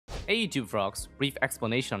Hey YouTube frogs, brief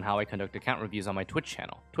explanation on how I conduct account reviews on my Twitch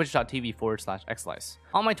channel, twitch.tv/Xlice.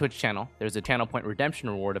 On my Twitch channel, there's a channel point redemption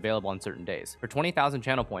reward available on certain days. For 20,000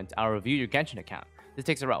 channel points, I'll review your Genshin account. This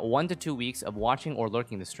takes about 1 to 2 weeks of watching or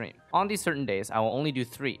lurking the stream. On these certain days, I will only do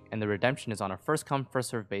 3, and the redemption is on a first come first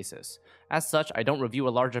served basis. As such, I don't review a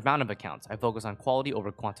large amount of accounts, I focus on quality over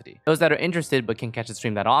quantity. Those that are interested but can't catch the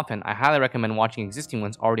stream that often, I highly recommend watching existing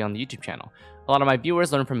ones already on the YouTube channel. A lot of my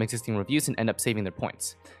viewers learn from existing reviews and end up saving their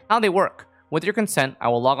points. How they work. With your consent, I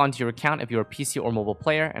will log onto your account if you're a PC or mobile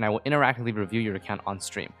player, and I will interactively review your account on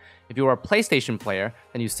stream. If you are a PlayStation player,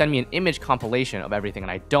 then you send me an image compilation of everything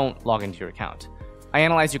and I don't log into your account. I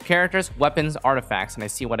analyze your characters, weapons, artifacts, and I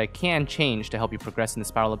see what I can change to help you progress in the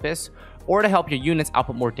Spiral Abyss, or to help your units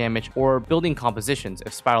output more damage, or building compositions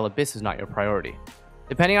if Spiral Abyss is not your priority.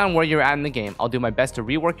 Depending on where you're at in the game, I'll do my best to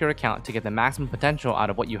rework your account to get the maximum potential out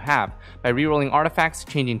of what you have by rerolling artifacts,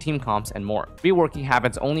 changing team comps, and more. Reworking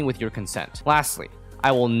happens only with your consent. Lastly,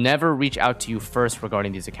 I will never reach out to you first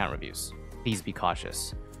regarding these account reviews. Please be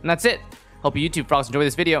cautious. And that's it. Hope you YouTube frogs enjoy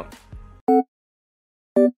this video.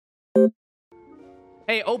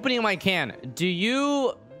 Hey, opening my can. Do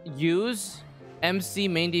you use MC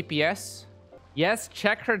main DPS? Yes,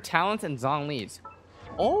 check her talents and Xlice.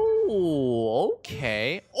 Oh,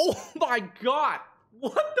 okay. Oh my god.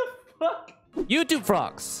 What the fuck? YouTube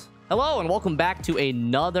frogs. Hello and welcome back to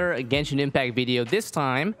another Genshin Impact video. This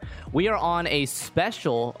time, we are on a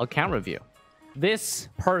special account review. This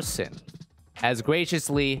person has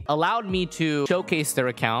graciously allowed me to showcase their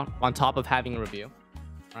account on top of having a review.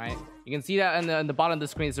 All right. You can see that in the bottom of the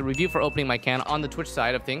screen is a review for opening my can on the Twitch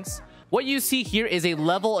side of things. What you see here is a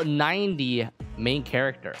level 90 main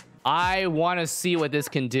character. I want to see what this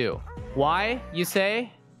can do. Why, you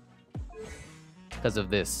say? Because of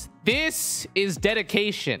this. This is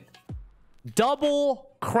dedication. Double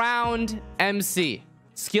crowned MC.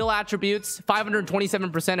 Skill attributes,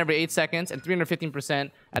 527% every 8 seconds and 315%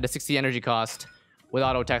 at a 60 energy cost with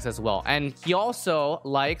auto attacks as well. And he also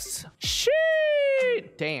likes...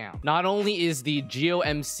 Damn. Not only is the Geo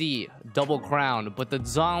MC double crowned, but the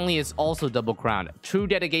Xlice is also double crowned. True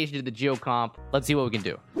dedication to the Geo comp. Let's see what we can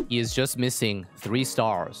do. He is just missing 3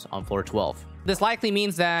 stars on floor 12. This likely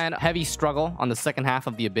means that heavy struggle on the second half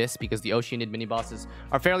of the Abyss because the Oceanid mini-bosses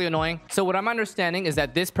are fairly annoying. So what I'm understanding is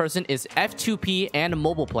that this person is F2P and a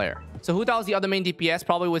mobile player. So who was the other main DPS?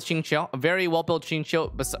 Probably with Xingqiu. A very well-built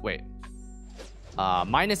Xingqiu. Wait.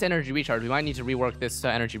 Minus energy recharge. We might need to rework this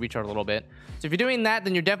energy recharge a little bit. So if you're doing that,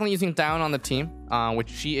 then you're definitely using Down on the team,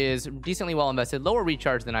 which she is decently well invested. Lower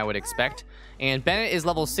recharge than I would expect. And Bennett is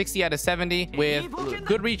level 60 out of 70 with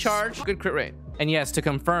good recharge, good crit rate. And yes, to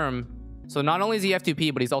confirm, so not only is he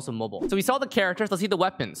F2P, but he's also mobile. So we saw the characters. Let's see the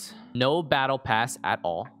weapons. No battle pass at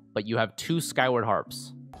all, but you have 2 Skyward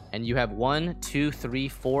Harps. And you have 1, 2, 3,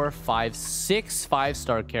 4, 5, 6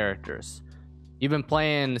 5-star characters. You've been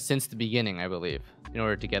playing since the beginning, I believe, in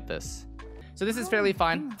order to get this. So this is fairly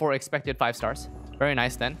fine for expected 5 stars. Very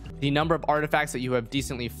nice then. The number of artifacts that you have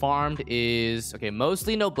decently farmed is, okay,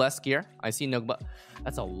 mostly noblesse gear. I see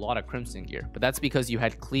that's a lot of crimson gear, but that's because you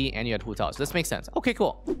had Klee and you had Hu Tao. So this makes sense. Okay,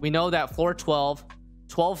 cool. We know that floor 12,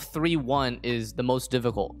 12-3-1 is the most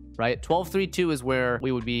difficult, right? 12-3-2 is where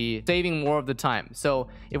we would be saving more of the time. So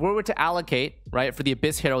if we were to allocate, right, for the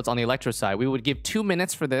Abyss Heralds on the Electro side, we would give 2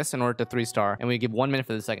 minutes for this in order to 3-star, and we give 1 minute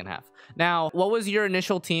for the second half. Now, what was your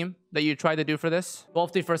initial team that you tried to do for this?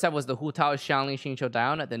 12-3 first half was the Hu Tao, Xiangling, Xingqiu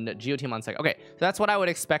down, and then the Geo team on second. Okay, so that's what I would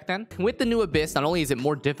expect then. With the new Abyss, not only is it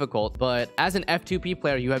more difficult, but as an F2P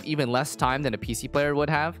player, you have even less time than a PC player would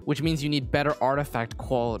have, which means you need better artifact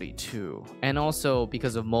quality too. And also,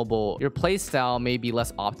 because of mobile, your playstyle may be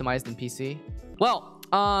less optimized than PC. Well,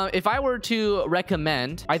 if I were to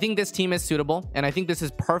recommend, I think this team is suitable, and I think this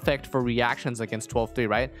is perfect for reactions against 12-3,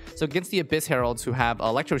 right? So against the Abyss Heralds who have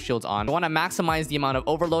Electro Shields on, I want to maximize the amount of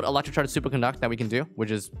Overload, Electrocharge, Superconduct that we can do,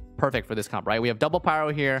 which is perfect for this comp, right? We have double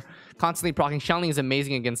Pyro here, constantly proccing. Xiangling is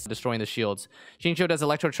amazing against destroying the shields. Xingqiu does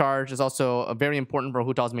Electrocharge, is also very important for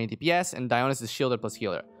Hu Tao's main DPS, and Dionis is shielded plus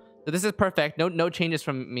healer. So this is perfect. No changes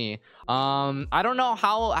from me. I don't know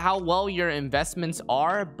how well your investments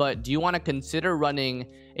are, but do you want to consider running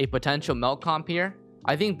a potential melt comp here?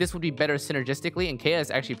 I think this would be better synergistically, and Kea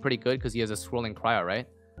is actually pretty good because he has a swirling cryo, right?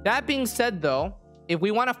 That being said, though, if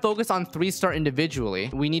we want to focus on 3-star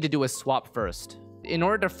individually, we need to do a swap first. In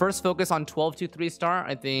order to first focus on 12 to 3-star,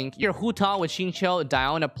 I think your Hu Tao with Xingqiu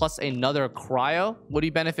down plus another cryo would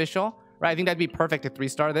be beneficial, right? I think that'd be perfect to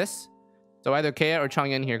 3-star this. So either Kea or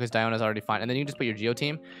Changyan here because Diona's already fine. And then you just put your Geo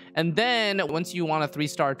team. And then once you want a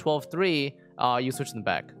 3-star 12-3, you switch them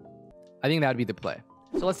back. I think that would be the play.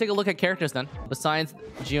 So let's take a look at characters then. Besides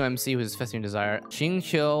GOMC, who's Festering Desire,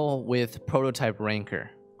 Xingqiu with Prototype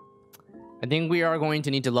Ranker. I think we are going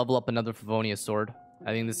to need to level up another Favonius sword.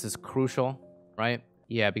 I think this is crucial, right?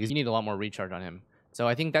 Yeah, because you need a lot more recharge on him. So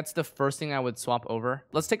I think that's the first thing I would swap over.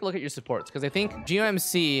 Let's take a look at your supports, because I think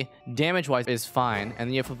GOMC damage-wise is fine. And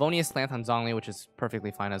then you have Favonius Slant on Zhongli, which is perfectly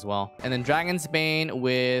fine as well. And then Dragon's Bane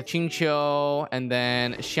with Xingqiu. And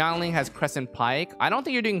then Xiangling has Crescent Pike. I don't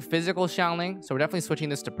think you're doing physical Xiangling, so we're definitely switching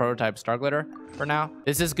this to Prototype Star Glitter for now.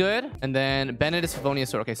 This is good. And then Bennett is Favonius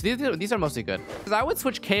Sword. Okay, so these are mostly good. Because I would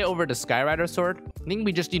switch K over to Skyrider Sword. I think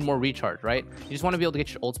we just need more recharge, right? You just want to be able to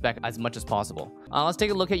get your ults back as much as possible. Let's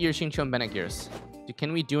take a look at your Xingqiu and Bennett gears.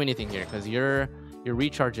 Can we do anything here? Because your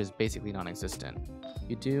recharge is basically non-existent.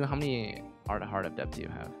 You do... How many heart of depth do you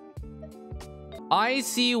have? I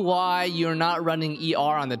see why you're not running ER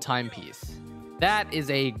on the timepiece. That is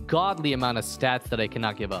a godly amount of stats that I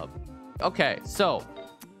cannot give up. Okay, so...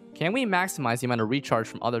 Can we maximize the amount of recharge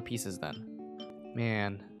from other pieces then?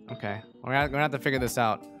 Man, okay. We're gonna have to figure this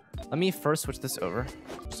out. Let me first switch this over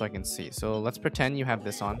so I can see. So let's pretend you have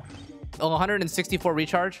this on. Oh, 164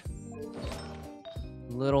 recharge.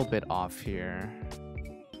 Little bit off here.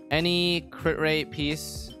 Any crit rate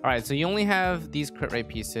piece? All right, so you only have these crit rate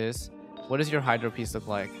pieces. What does your Hydro piece look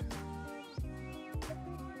like?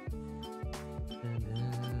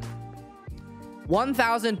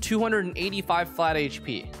 1,285 flat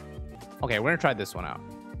HP. Okay, we're gonna try this one out.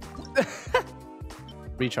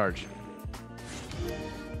 Recharge.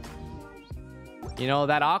 You know,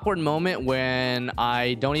 that awkward moment when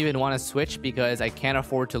I don't even want to switch because I can't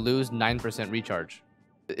afford to lose 9% recharge.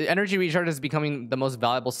 Energy recharge is becoming the most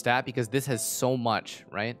valuable stat because this has so much,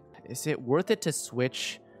 right? Is it worth it to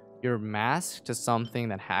switch your mask to something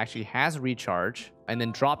that actually has recharge and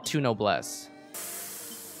then drop 2 noblesse?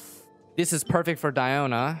 This is perfect for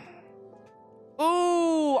Diona.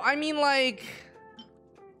 Ooh, I mean, like,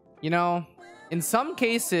 you know, in some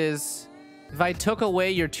cases, if I took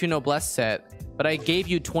away your 2 noblesse set, but I gave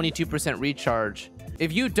you 22% recharge,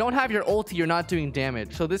 if you don't have your ulti, you're not doing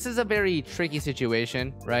damage. So this is a very tricky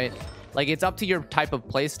situation, right? Like, it's up to your type of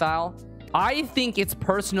playstyle. I think it's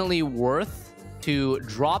personally worth to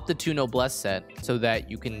drop the 2 noblesse set so that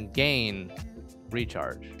you can gain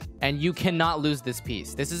recharge. And you cannot lose this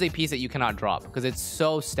piece. This is a piece that you cannot drop because it's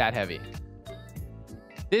so stat heavy.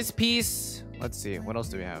 This piece, let's see, what else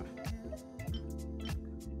do we have?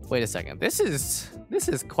 Wait a second. This is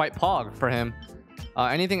quite pog for him.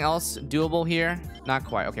 Anything else doable here? Not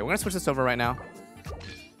quite. Okay, we're gonna switch this over right now.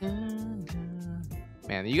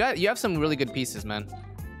 Man, you have some really good pieces, man.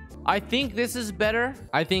 I think this is better.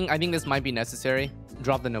 I think this might be necessary.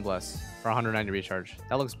 Drop the noblesse for 190 recharge.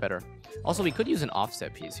 That looks better. Also, we could use an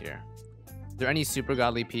offset piece here. Is there any super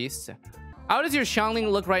godly piece? How does your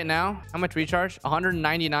Xiangling look right now? How much recharge?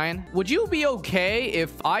 199. Would you be okay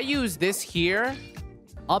if I use this here?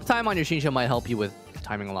 Uptime on your Xingqiu might help you with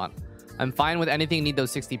timing a lot. I'm fine with anything need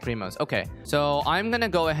those 60 primos. Okay, so I'm gonna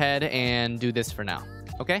go ahead and do this for now.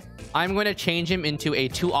 Okay, I'm going to change him into a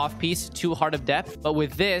 2 off piece, 2 heart of depth. But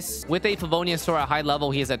with this, with a Favonius sword at high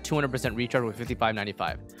level, he is at 200% recharge with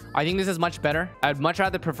 5595. I think this is much better. I'd much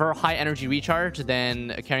rather prefer high energy recharge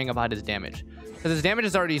than caring about his damage, because his damage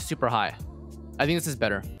is already super high. I think this is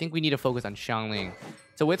better. I think we need to focus on Xiangling.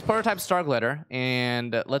 So with Prototype Star Glitter,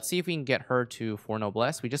 and let's see if we can get her to 4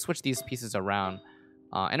 noblesse. We just switch these pieces around.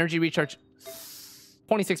 Energy recharge,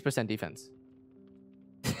 26% defense.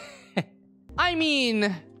 I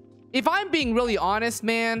mean, if I'm being really honest,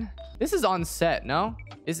 man, this is on set, no?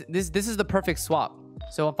 This is the perfect swap.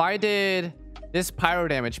 So if I did this pyro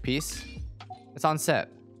damage piece, it's on set.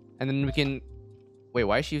 And then we can... Wait,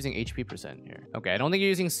 why is she using HP percent here? Okay, I don't think you're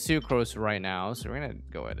using sucrose right now, so we're gonna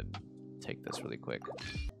go ahead and take this really quick.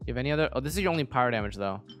 You have any other... Oh, this is your only pyro damage,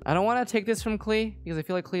 though. I don't want to take this from Xlice, because I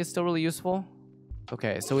feel like Xlice is still really useful.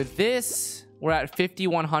 Okay, so with this, we're at 50,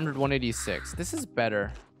 100, 186. This is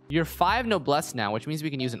better. You're 5 noblesse now, which means we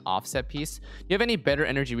can use an offset piece. Do you have any better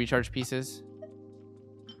energy recharge pieces?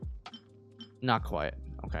 Not quite.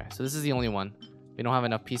 Okay, so this is the only one. We don't have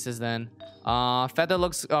enough pieces then. Feather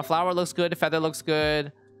looks... flower looks good. Feather looks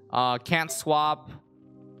good. Can't swap.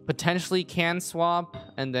 Potentially can swap.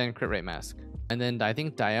 And then crit rate mask. And then I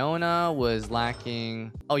think Diona was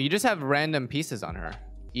lacking... Oh, you just have random pieces on her.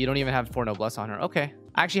 You don't even have 4 noblesse on her. Okay.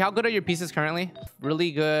 Actually, how good are your pieces currently?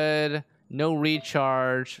 Really good. No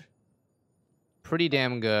recharge. Pretty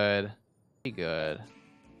damn good. Pretty good.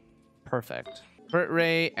 Perfect. Crit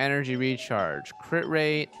rate, energy recharge. Crit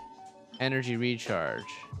rate, energy recharge.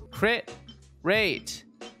 Crit rate,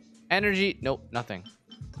 energy... Nope, nothing.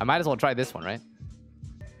 I might as well try this one, right?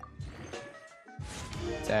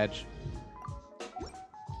 It's edge.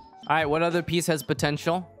 All right, what other piece has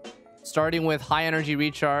potential? Starting with high energy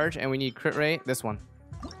recharge, and we need crit rate. This one.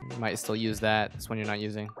 You might still use that. This one you're not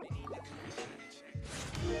using.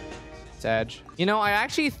 It's edge. You know, I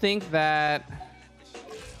actually think that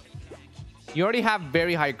you already have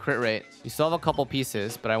very high crit rate. You still have a couple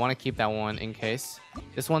pieces, but I want to keep that one in case.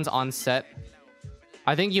 This one's on set.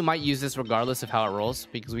 I think you might use this regardless of how it rolls,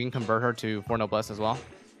 because we can convert her to 4 noblesse as well.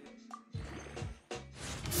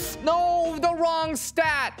 No, the wrong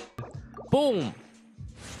stat. Boom.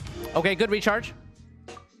 Okay, good recharge.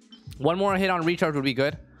 One more hit on recharge would be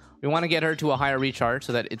good. We want to get her to a higher recharge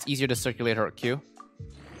so that it's easier to circulate her Q.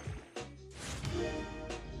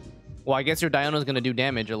 Well, I guess your Diona is going to do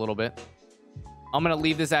damage a little bit. I'm going to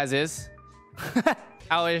leave this as is.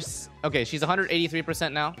 How is... Okay, she's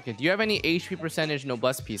 183% now. Okay, do you have any HP percentage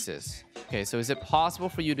noblesse pieces? Okay, so is it possible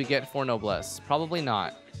for you to get 4 noblesse? Probably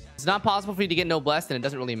not. It's not possible for you to get noblesse, then it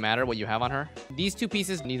doesn't really matter what you have on her. These 2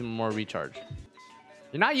 pieces need more recharge.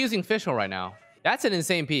 You're not using Fischl right now. That's an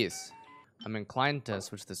insane piece. I'm inclined to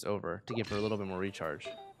switch this over to give her a little bit more recharge.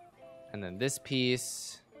 And then this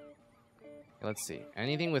piece... Let's see.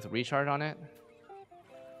 Anything with recharge on it?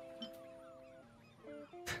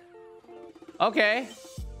 Okay.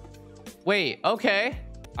 Wait, okay.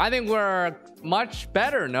 I think we're much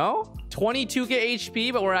better, no? 22k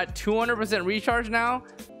HP, but we're at 200% recharge now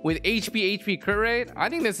with HP crit rate. I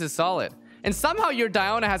think this is solid. And somehow your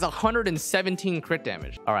Diona has 117 crit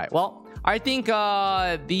damage. All right, well, I think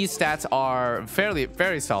these stats are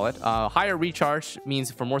very solid. Higher recharge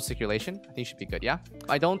means for more circulation. I think it should be good, yeah?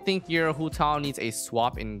 I don't think your Hu Tao needs a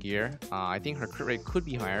swap in gear. I think her crit rate could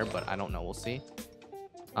be higher, but I don't know. We'll see.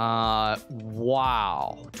 Wow.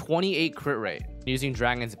 28 crit rate using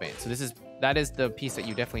Dragon's Bane. So that is the piece that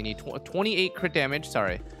you definitely need. 28 crit damage,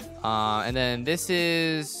 sorry. And then this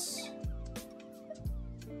is...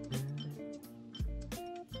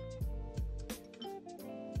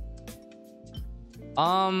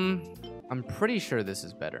 I'm pretty sure this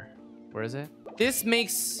is better. Where is it? This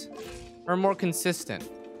makes her more consistent.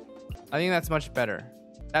 I think that's much better.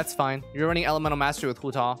 That's fine. You're running Elemental Mastery with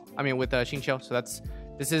Hu Tao. I mean, with Xingqiu. So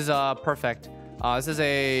this is perfect. This is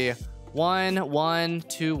a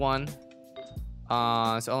 1-1-2-1.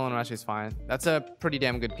 So Elemental Mastery is fine. That's a pretty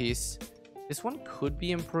damn good piece. This one could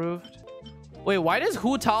be improved. Wait, why does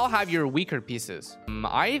Hu Tao have your weaker pieces?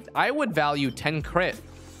 I would value 10 crit.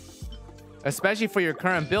 Especially for your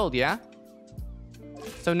current build, yeah?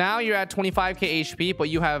 So now you're at 25k HP, but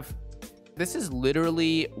you have... This is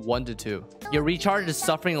literally 1 to 2. Your recharge is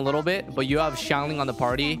suffering a little bit, but you have Xiangling on the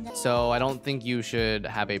party, so I don't think you should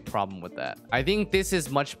have a problem with that. I think this is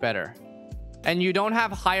much better. And you don't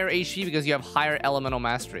have higher HP because you have higher Elemental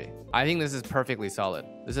Mastery. I think this is perfectly solid.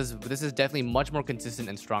 This is definitely much more consistent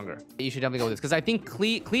and stronger. You should definitely go with this because I think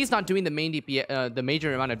Xlice's not doing the main DPS, the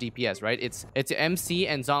major amount of DPS, right? It's MC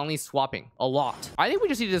and Zhongli swapping a lot. I think we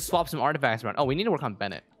just need to swap some artifacts around. Oh, we need to work on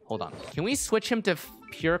Bennett. Hold on. Can we switch him to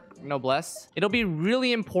pure noblesse? It'll be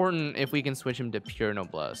really important if we can switch him to pure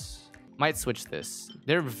noblesse. Might switch this.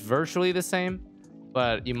 They're virtually the same,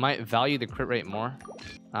 but you might value the crit rate more.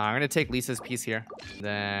 I'm gonna take Lisa's piece here.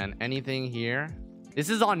 Then anything here. This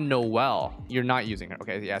is on Noelle. You're not using her.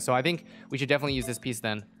 Okay, yeah. So I think we should definitely use this piece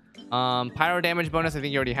then. Pyro damage bonus. I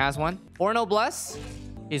think he already has one. Or noblesse.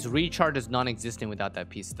 His recharge is non-existent without that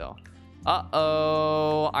piece though.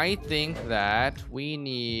 Uh-oh. I think that we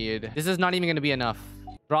need... This is not even gonna be enough.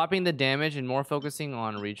 Dropping the damage and more focusing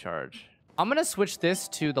on recharge. I'm gonna switch this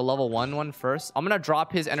to the level 1 one first. I'm gonna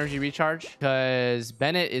drop his energy recharge because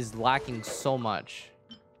Bennett is lacking so much.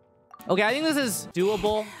 Okay, I think this is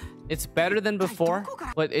doable. It's better than before,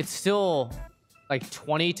 but it's still like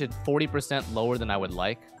 20 to 40% lower than I would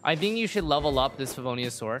like. I think you should level up this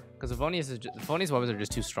Favonius sword because Favonius weapons are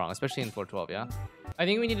just too strong, especially in 412, yeah? I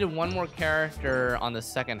think we needed one more character on the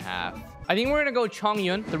second half. I think we're gonna go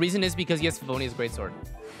Chongyun. The reason is because he has Favonius greatsword.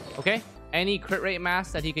 Okay? Any crit rate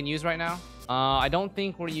mask that he can use right now? I don't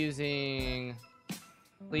think we're using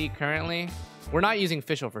Lee currently. We're not using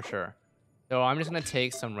Fischl for sure. So I'm just gonna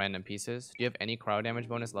take some random pieces. Do you have any cryo damage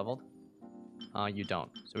bonus leveled? You don't.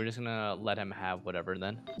 So we're just gonna let him have whatever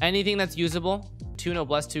then. Anything that's usable. 2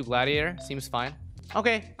 noblesse, 2 gladiator. Seems fine.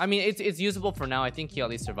 Okay. I mean, it's usable for now. I think he'll at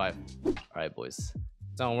least survive. All right, boys.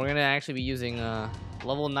 So we're gonna actually be using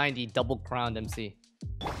level 90 double crowned MC.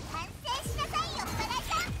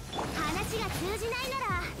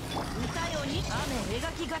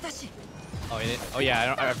 Oh, you did? Oh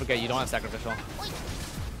yeah, I forget. You don't have sacrificial.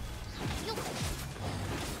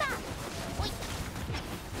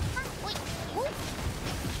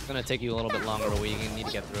 It's gonna take you a little bit longer, but we need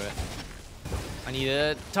to get through it. I need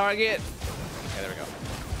a target. Okay, there we go.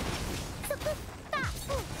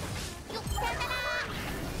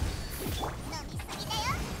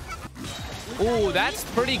 Ooh, that's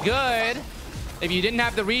pretty good. If you didn't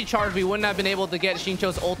have the recharge, we wouldn't have been able to get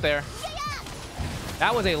Xingqiu's ult there.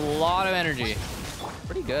 That was a lot of energy.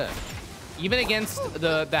 Pretty good. Even against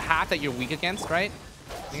the half that you're weak against, right?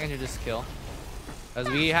 I think I should just kill. Because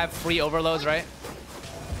we have free overloads, right?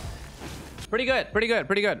 Pretty good, pretty good,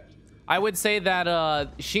 pretty good. I would say that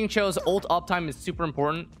Xingqiu's ult uptime is super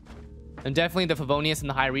important. And definitely the Favonius and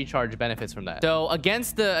the high recharge benefits from that. So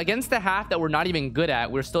against the half that we're not even good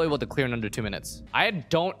at, we're still able to clear in under 2 minutes. Chad,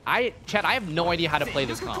 I have no idea how to play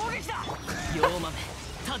this comp.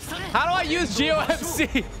 How do I use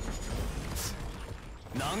GOMC?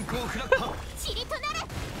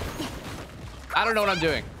 I don't know what I'm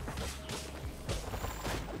doing.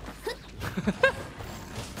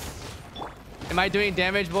 Am I doing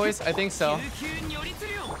damage, boys? I think so.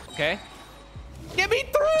 Okay. Get me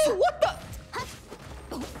through! What the?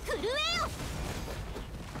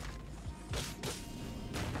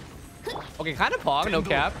 Okay, kind of pog, no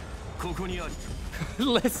cap.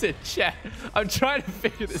 Listen, chat. I'm trying to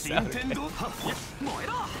figure this out.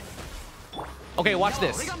 Okay, watch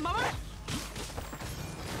this.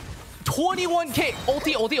 21k.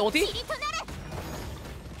 Ulti, ulti, ulti.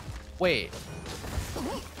 Wait.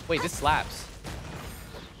 Wait, this slaps.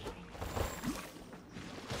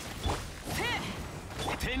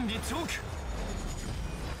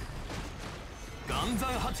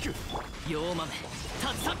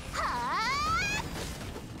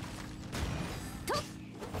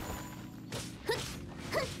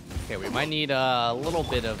 Okay, we might need a little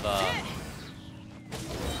bit of I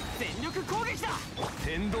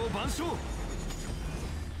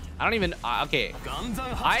don't even okay.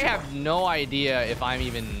 I have no idea if I'm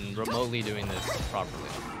even remotely doing this properly.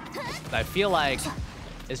 I feel like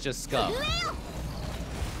it's just scuff.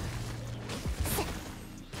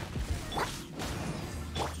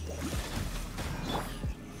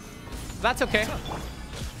 That's okay.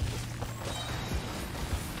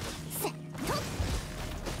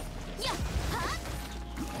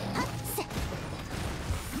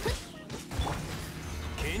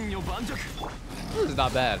 This is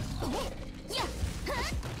not bad.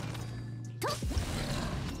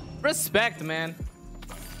 Respect, man.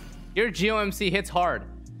 Your GeoMC hits hard.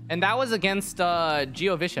 And that was against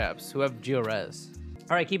Geo Vishaps, who have Geo Res.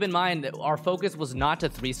 All right, keep in mind that our focus was not to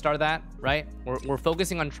 3-star that, right? We're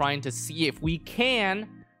focusing on trying to see if we can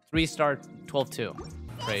 3-star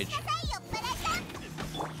 12-2. Rage.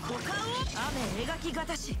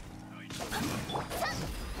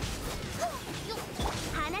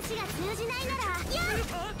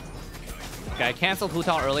 Okay, I canceled Hu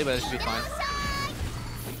Tao early, but it should be fine.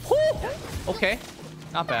 Woo! Okay,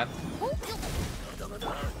 not bad.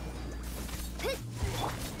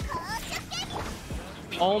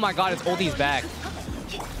 Oh my god, it's ulti's back.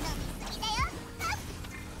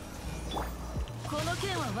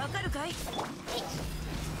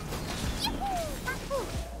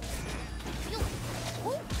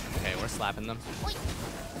 Okay, we're slapping them.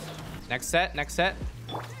 Next set, next set.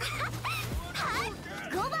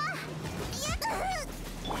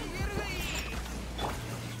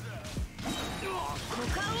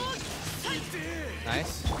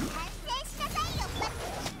 Nice.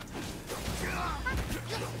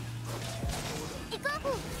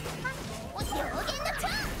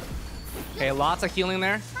 Okay, lots of healing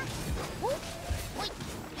there.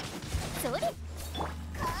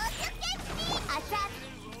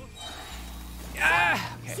 Yeah.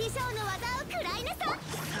 Okay.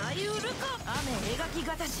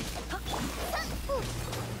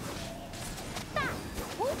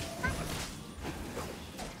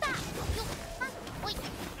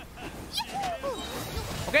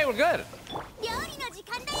 Okay, we're good.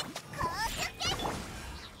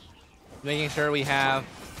 Making sure we have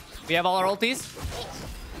all our ultis.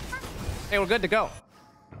 Hey, we're good to go.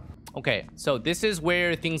 Okay, so this is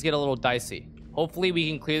where things get a little dicey. Hopefully we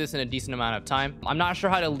can clear this in a decent amount of time. I'm not sure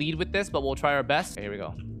how to lead with this, but we'll try our best. Okay, here we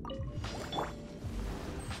go.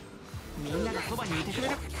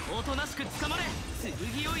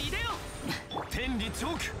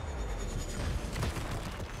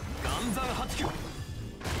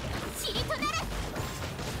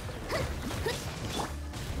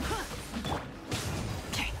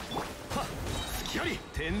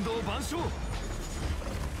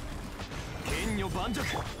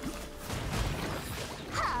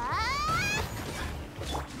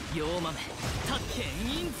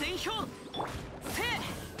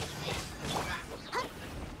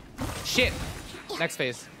 Shit. Next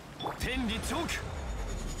phase.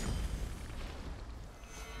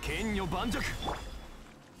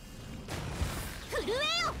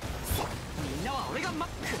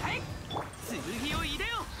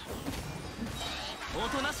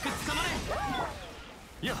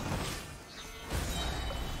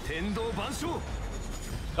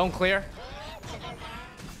 Don't clear.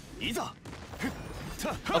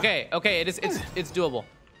 Okay, okay, it's doable.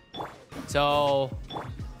 So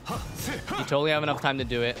you totally have enough time to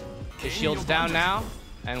do it. His shield's down now,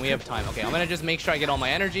 and we have time. Okay, I'm gonna just make sure I get all my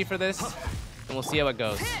energy for this, and we'll see how it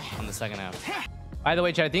goes on the second half. By the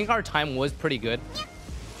way, chat, I think our time was pretty good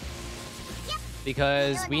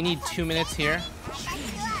because we need 2 minutes here.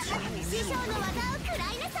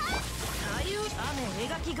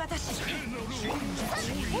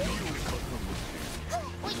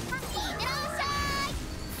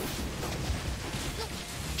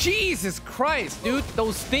 Jesus Christ, dude,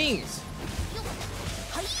 those things.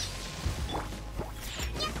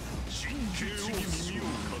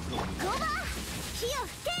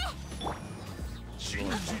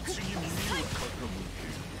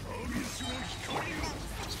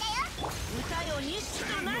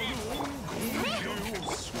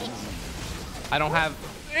 I don't have...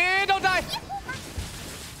 don't die!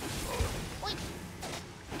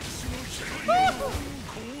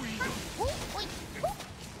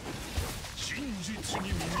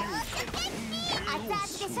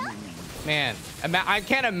 Man, I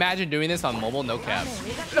can't imagine doing this on mobile, no cap.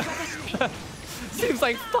 Seems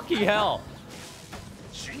like fucking hell.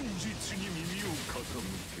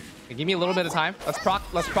 Okay, give me a little bit of time. Let's proc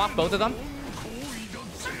both of them.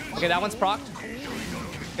 Okay, that one's procced.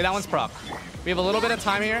 Okay, that one's procced. We have a little bit of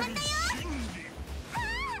time here.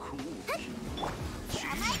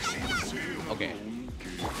 Okay.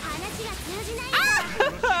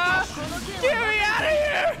 Get me out of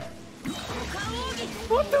here!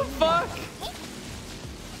 What the fuck?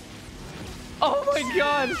 Oh my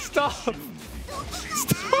god, stop!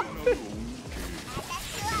 Stop it!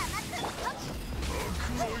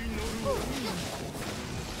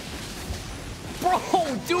 Bro,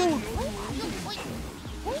 dude!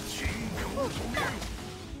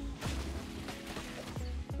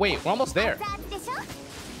 Wait, we're almost there.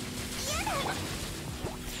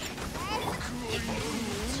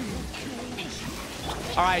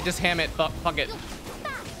 Alright, just ham it. Fuck it.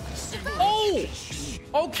 Oh!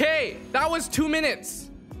 Okay, that was 2 minutes.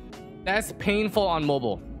 That's painful on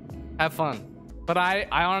mobile. Have fun. But I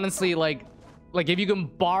honestly, like if you can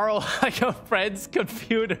borrow like a friend's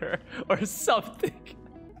computer or something,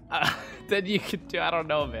 then you could do, I don't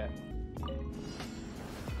know, man.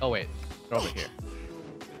 Oh wait, they're over here.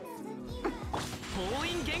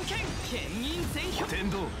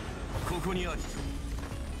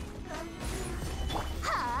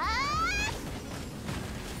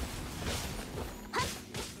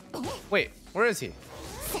 Wait, where is he?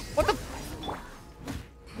 What the?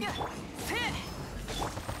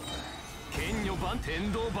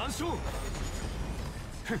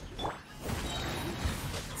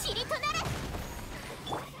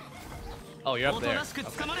 Oh, you're up there. Okay.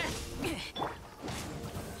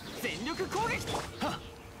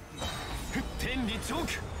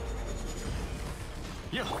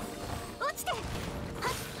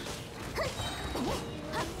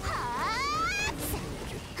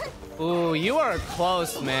 Ooh, you are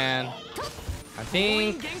close, man. I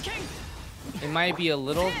think it might be a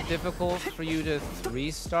little difficult for you to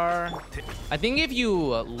 3-star. I think if you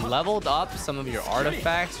leveled up some of your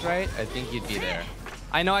artifacts, right, I think you'd be there.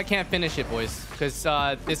 I know I can't finish it, boys, because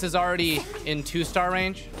this is already in 2-star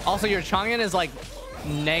range. Also, your Chongyun is like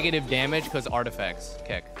negative damage because artifacts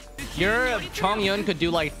kick. Your Chongyun could do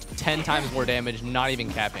like 10 times more damage, not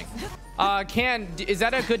even capping. Is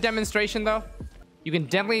that a good demonstration though? You can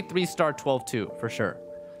definitely 3-star 12-2 for sure.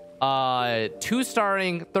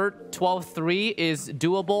 2-starring 12-3 is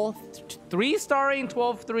doable. 3-starring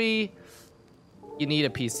 12-3, you need a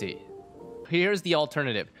PC. Here's the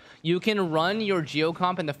alternative. You can run your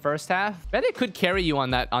geocomp in the first half. Bet it could carry you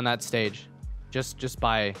on that stage, just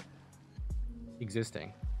by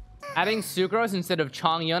existing. Adding Sucrose instead of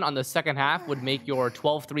Chongyun on the second half would make your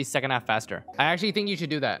 12-3 second half faster. I actually think you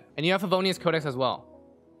should do that. And you have Favonius Codex as well.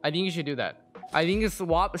 I think you should do that. I think you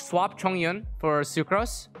swap Chongyun for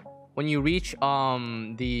Sucrose when you reach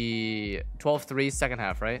the 12-3 second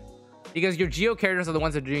half, right? Because your Geo characters are the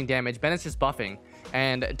ones that are doing damage. Bennett's just buffing.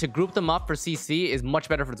 And to group them up for CC is much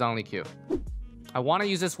better for Zhongli Q. I want to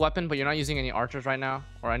use this weapon, but you're not using any archers right now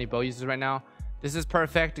or any bow users right now. This is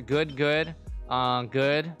perfect. Good, good.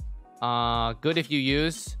 Good. Good if you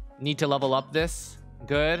use. Need to level up this.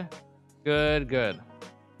 Good. Good, good.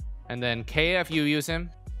 And then K if you use him.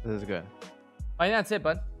 This is good. I think that's it,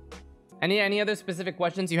 bud. Any other specific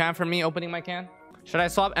questions you have for me opening my can? Should I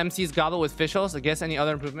swap MC's goblet with Fischl's? I guess any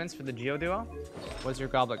other improvements for the Geo duo? What's your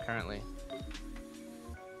goblet currently?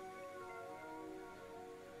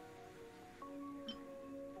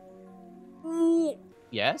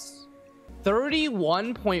 Yes.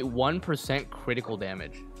 31.1% critical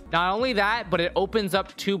damage. Not only that, but it opens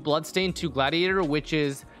up 2 Bloodstain, 2 Gladiator, which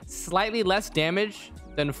is slightly less damage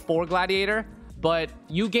than 4 Gladiator, but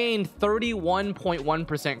you gain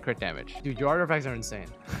 31.1% crit damage. Dude, your artifacts are insane.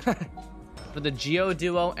 For the Geo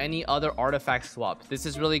Duo, any other artifact swap. This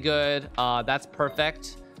is really good. That's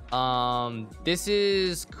perfect.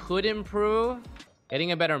 This could improve.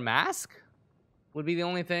 Getting a better mask would be the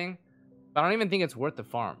only thing. But I don't even think it's worth the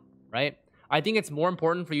farm, right? I think it's more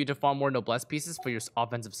important for you to farm more Noblesse pieces for your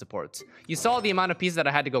offensive supports. You saw the amount of pieces that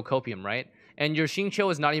I had to go Copium, right? And your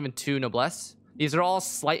Xingqiu is not even 2 Noblesse. These are all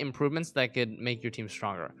slight improvements that could make your team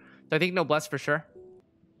stronger. So I think Noblesse for sure.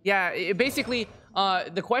 Yeah, basically,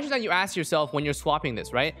 the question that you ask yourself when you're swapping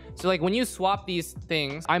this, right? So like when you swap these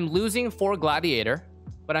things, I'm losing 4 Gladiator,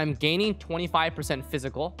 but I'm gaining 25%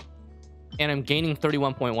 physical, and I'm gaining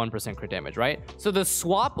 31.1% crit damage, right? So the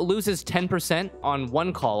swap loses 10% on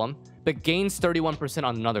one column, but gains 31%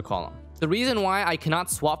 on another column. The reason why I cannot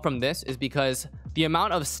swap from this is because the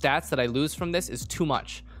amount of stats that I lose from this is too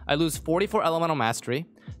much. I lose 44 elemental mastery.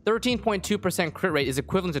 13.2% crit rate is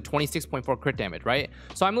equivalent to 26.4 crit damage, right?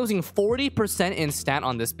 So I'm losing 40% in stat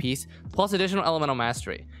on this piece, plus additional elemental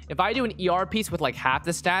mastery. If I do an ER piece with like half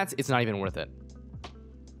the stats, it's not even worth it.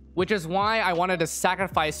 Which is why I wanted to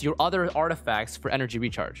sacrifice your other artifacts for energy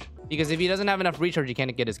recharge. Because if he doesn't have enough recharge, he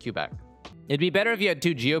can't get his Q back. It'd be better if you had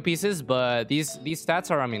 2 Geo pieces, but these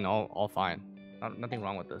stats are, I mean, all fine. Nothing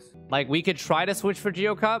wrong with this. Like, we could try to switch for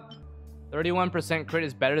Geo Cup. 31% crit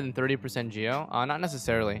is better than 30% Geo. Not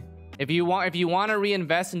necessarily. If you want to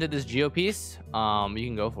reinvest into this Geo piece, you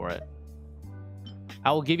can go for it.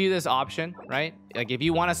 I will give you this option, right? Like, if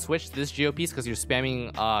you want to switch this Geo piece because you're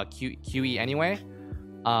spamming QE anyway,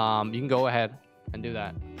 you can go ahead and do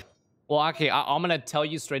that. Well, okay, I'm gonna tell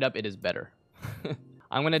you straight up, it is better.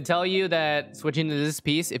 I'm gonna tell you that switching to this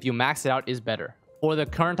piece, if you max it out, is better. For the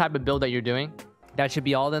current type of build that you're doing, that should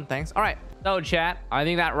be all then. Thanks. All right. So chat, I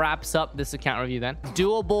think that wraps up this account review then.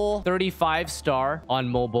 Doable 35-star on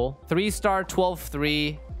mobile. 3-star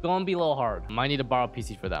 12-3. Gonna be a little hard. Might need to borrow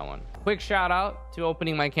PC for that one. Quick shout out to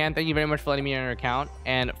opening my can. Thank you very much for letting me in your account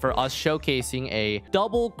and for us showcasing a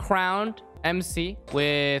double crowned MC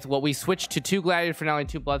with what we switched to 2 Gladiator Finale,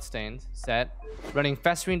 2 Bloodstains set, running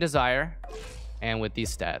Festering Desire, and with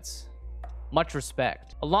these stats. Much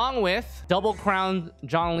respect. Along with double crowned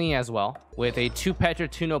Zhongli as well, with a 2 Petra,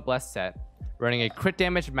 2 Noblesse set, running a crit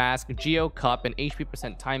damage mask, Geo Cup, and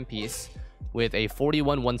HP % timepiece with a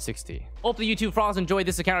 41-160. Hope the YouTube frogs enjoyed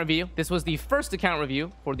this account review. This was the first account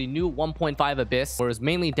review for the new 1.5 Abyss, where it was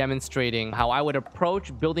mainly demonstrating how I would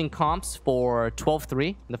approach building comps for 12-3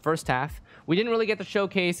 in the first half. We didn't really get to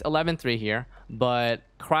showcase 11-3 here, but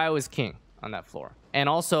Cryo is king on that floor. And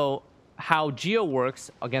also how Geo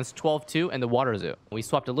works against 12-2 and the Water Zoo. We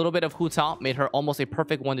swapped a little bit of Hu Tao, made her almost a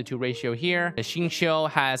perfect 1-to-2 ratio here. The Xingqiu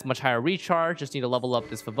has much higher recharge, just need to level up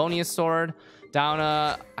this Favonius sword.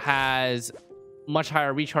 Dauna has much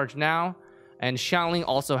higher recharge now. And Xiangling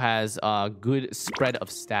also has a good spread of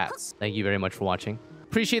stats. Thank you very much for watching.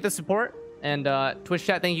 Appreciate the support. And Twitch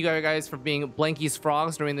chat, thank you guys for being Blanky's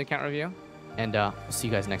frogs during the account review. And we'll see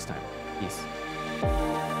you guys next time. Peace.